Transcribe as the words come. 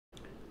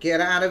Get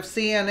out of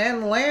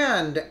CNN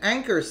land.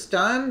 Anchor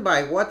stunned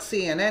by what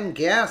CNN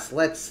guests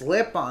let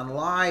slip on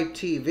live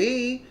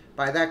TV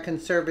by that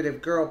conservative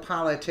girl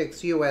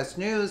Politics US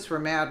News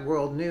from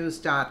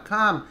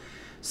AdWorldNews.com.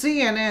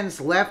 CNN's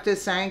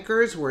leftist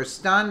anchors were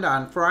stunned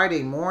on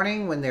Friday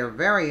morning when their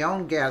very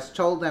own guest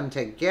told them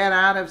to get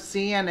out of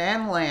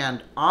CNN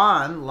land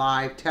on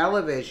live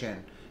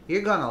television.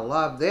 You're gonna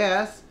love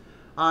this.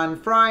 On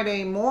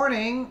Friday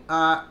morning,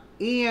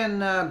 Ian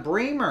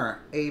Bremmer,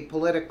 a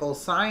political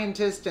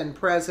scientist and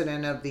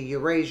president of the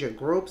Eurasia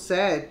Group,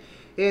 said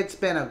it's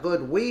been a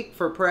good week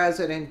for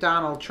President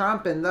Donald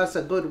Trump and thus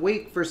a good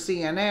week for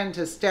CNN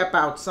to step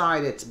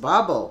outside its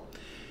bubble.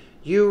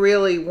 You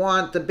really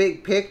want the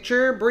big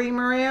picture?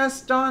 Bremmer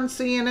asked on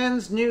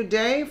CNN's New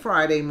Day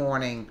Friday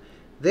morning.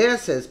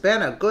 This has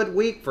been a good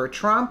week for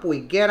Trump. We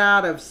get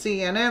out of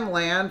CNN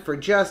land for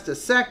just a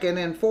second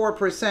and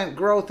 4%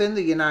 growth in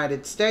the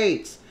United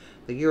States.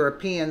 The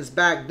Europeans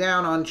back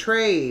down on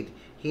trade.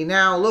 He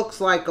now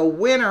looks like a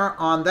winner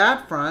on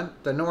that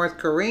front. The North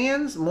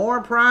Koreans,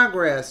 more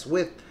progress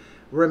with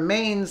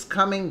remains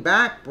coming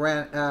back,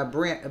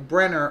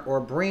 Brenner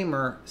or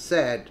Bremmer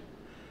said.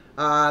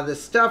 The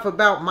stuff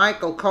about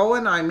Michael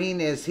Cohen, I mean,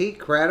 is he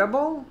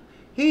credible?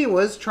 He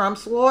was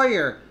Trump's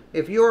lawyer.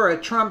 If you're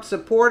a Trump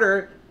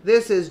supporter,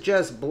 this is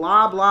just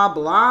blah, blah,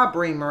 blah,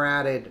 Bremmer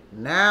added.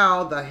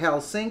 Now, the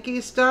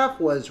Helsinki stuff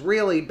was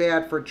really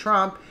bad for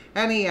Trump,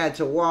 and he had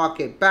to walk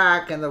it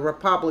back, and the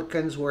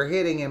Republicans were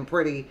hitting him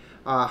pretty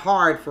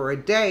hard for a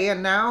day,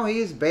 and now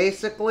he's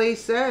basically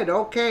said,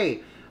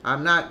 okay,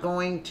 I'm not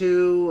going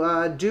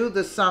to do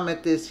the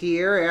summit this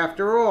year.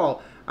 After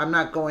all, I'm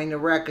not going to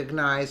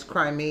recognize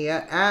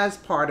Crimea as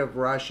part of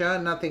Russia.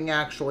 Nothing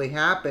actually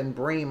happened,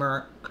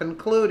 Bremmer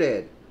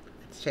concluded.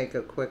 Let's take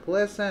a quick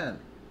listen.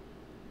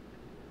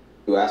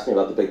 You asked me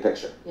about the big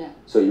picture. Yeah.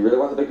 So you really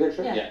want the big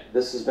picture? Yeah.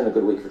 This has been a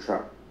good week for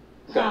Trump.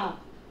 How?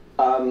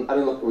 I mean,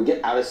 look, we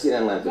get out of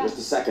CNN land for just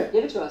a second.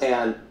 Give it to us.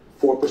 And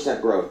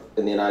 4% growth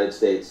in the United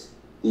States.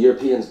 The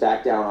Europeans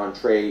back down on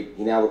trade.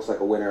 He now looks like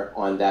a winner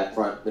on that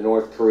front. The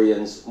North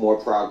Koreans, more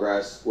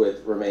progress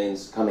with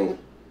remains coming.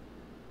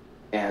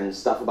 And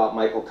stuff about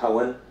Michael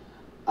Cohen.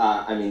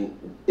 I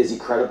mean, is he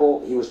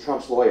credible? He was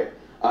Trump's lawyer.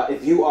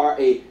 If you are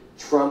a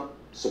Trump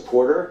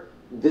supporter,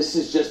 this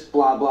is just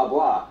blah, blah,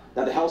 blah.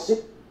 Now, the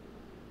Helsinki...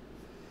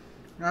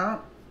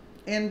 Well,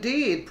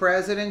 indeed,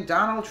 President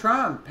Donald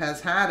Trump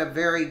has had a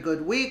very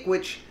good week,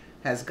 which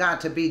has got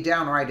to be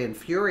downright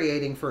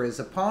infuriating for his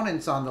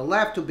opponents on the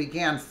left, who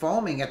began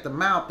foaming at the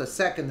mouth the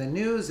second the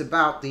news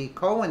about the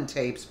Cohen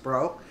tapes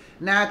broke.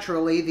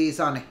 Naturally, these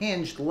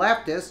unhinged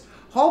leftists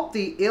hope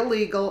the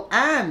illegal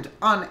and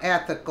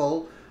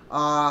unethical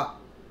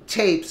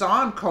tapes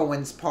on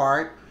Cohen's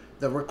part,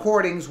 the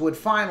recordings, would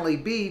finally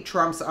be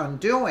Trump's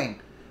undoing.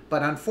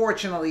 But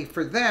unfortunately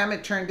for them,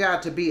 it turned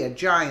out to be a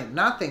giant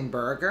nothing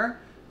burger.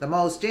 The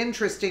most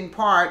interesting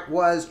part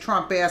was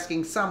Trump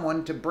asking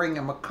someone to bring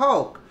him a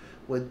Coke.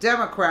 With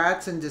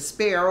Democrats in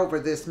despair over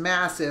this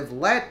massive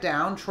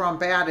letdown,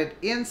 Trump added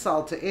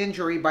insult to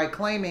injury by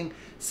claiming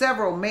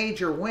several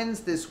major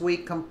wins this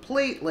week,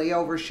 completely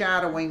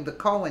overshadowing the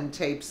Cohen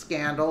tape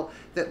scandal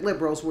that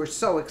liberals were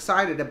so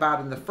excited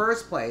about in the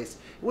first place.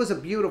 It was a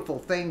beautiful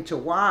thing to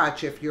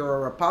watch if you're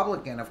a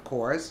Republican, of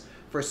course.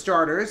 For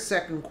starters,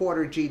 second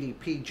quarter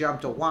GDP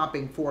jumped a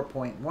whopping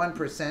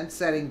 4.1%,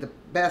 setting the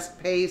best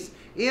pace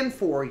in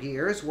 4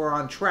 years. We're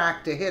on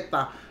track to hit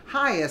the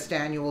highest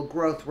annual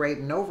growth rate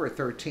in over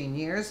 13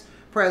 years,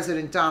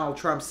 President Donald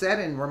Trump said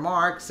in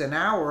remarks an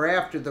hour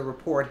after the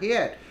report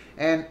hit.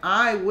 And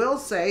I will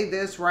say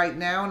this right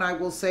now, and I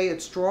will say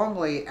it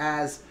strongly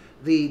as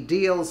the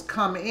deals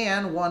come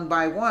in one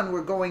by one.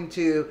 We're going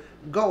to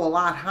go a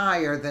lot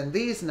higher than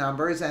these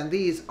numbers, and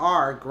these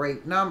are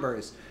great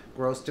numbers.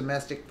 Gross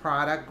domestic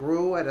product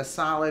grew at a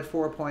solid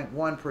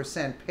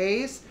 4.1%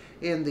 pace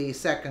in the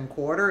second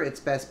quarter, its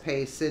best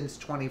pace since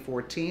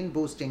 2014,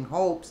 boosting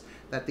hopes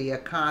that the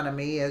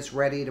economy is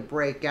ready to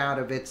break out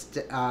of its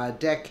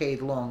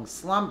decade-long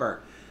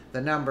slumber.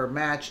 The number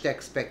matched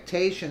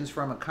expectations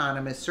from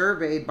economists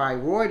surveyed by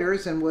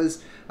Reuters and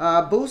was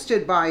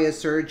boosted by a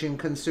surge in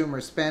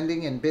consumer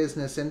spending and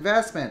business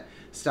investment.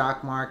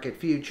 Stock market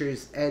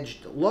futures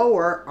edged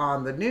lower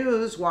on the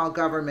news, while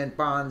government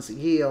bonds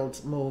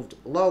yields moved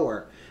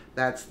lower.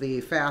 That's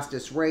the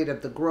fastest rate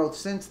of the growth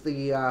since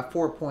the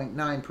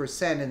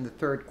 4.9% in the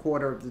third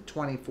quarter of the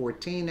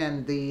 2014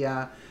 and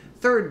the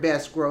third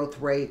best growth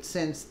rate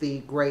since the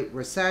Great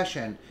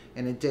Recession.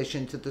 In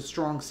addition to the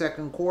strong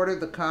second quarter,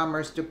 the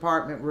Commerce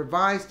Department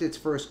revised its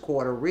first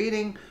quarter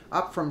reading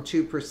up from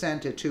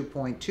 2% to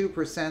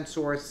 2.2%,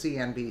 source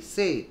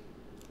CNBC.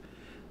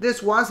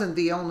 This wasn't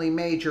the only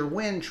major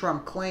win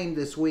Trump claimed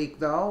this week,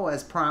 though.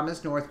 As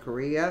promised, North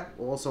Korea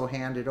also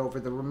handed over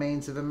the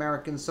remains of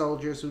American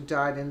soldiers who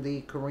died in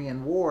the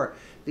Korean War.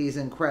 These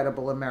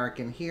incredible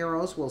American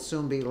heroes will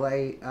soon be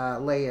lay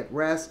at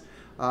rest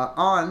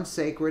on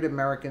sacred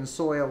American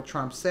soil,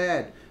 Trump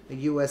said. A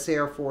U.S.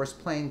 Air Force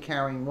plane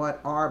carrying what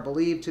are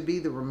believed to be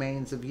the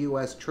remains of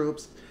U.S.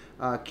 troops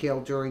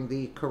killed during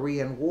the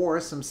Korean War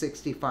some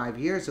 65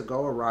 years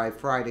ago, arrived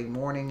Friday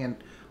morning in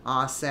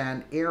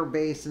Asan Air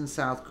Base in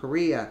South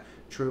Korea.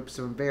 Troops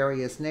from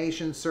various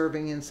nations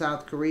serving in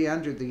South Korea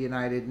under the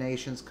United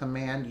Nations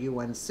Command,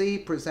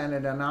 UNC,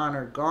 presented an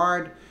honor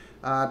guard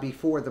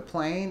before the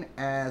plane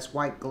as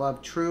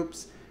white-gloved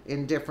troops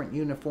in different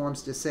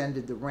uniforms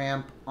descended the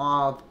ramp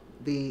of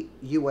the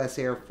U.S.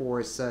 Air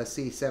Force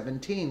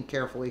C-17,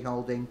 carefully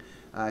holding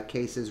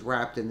cases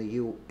wrapped in the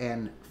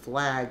UN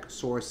flag,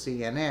 source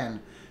CNN.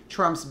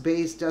 Trump's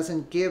base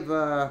doesn't give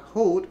a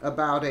hoot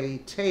about a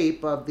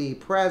tape of the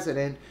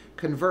president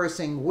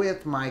conversing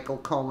with Michael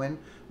Cohen.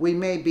 We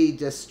may be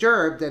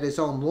disturbed that his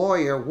own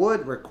lawyer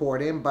would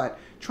record him, but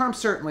Trump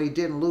certainly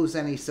didn't lose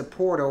any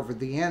support over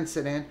the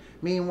incident.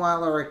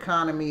 Meanwhile, our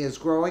economy is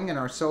growing and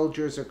our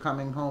soldiers are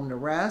coming home to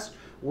rest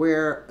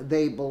where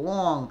they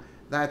belong.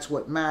 That's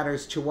what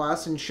matters to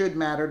us and should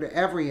matter to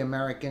every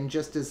American,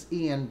 just as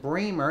Ian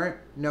Bremmer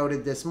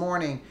noted this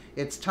morning.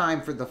 It's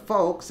time for the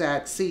folks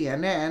at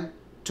CNN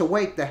to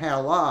wake the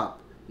hell up.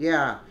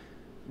 Yeah,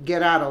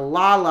 get out of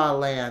la-la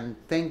land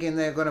thinking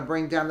they're going to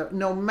bring down the...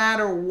 No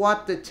matter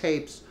what the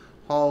tapes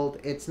hold,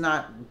 it's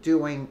not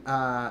doing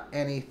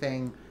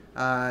anything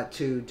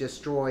to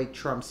destroy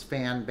Trump's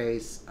fan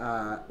base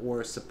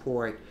or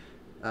support.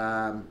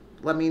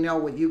 Let me know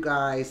what you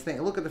guys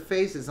think. Look at the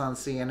faces on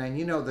CNN.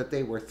 You know that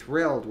they were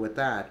thrilled with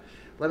that.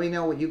 Let me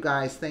know what you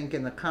guys think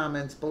in the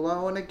comments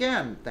below. And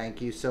again,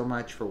 thank you so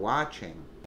much for watching.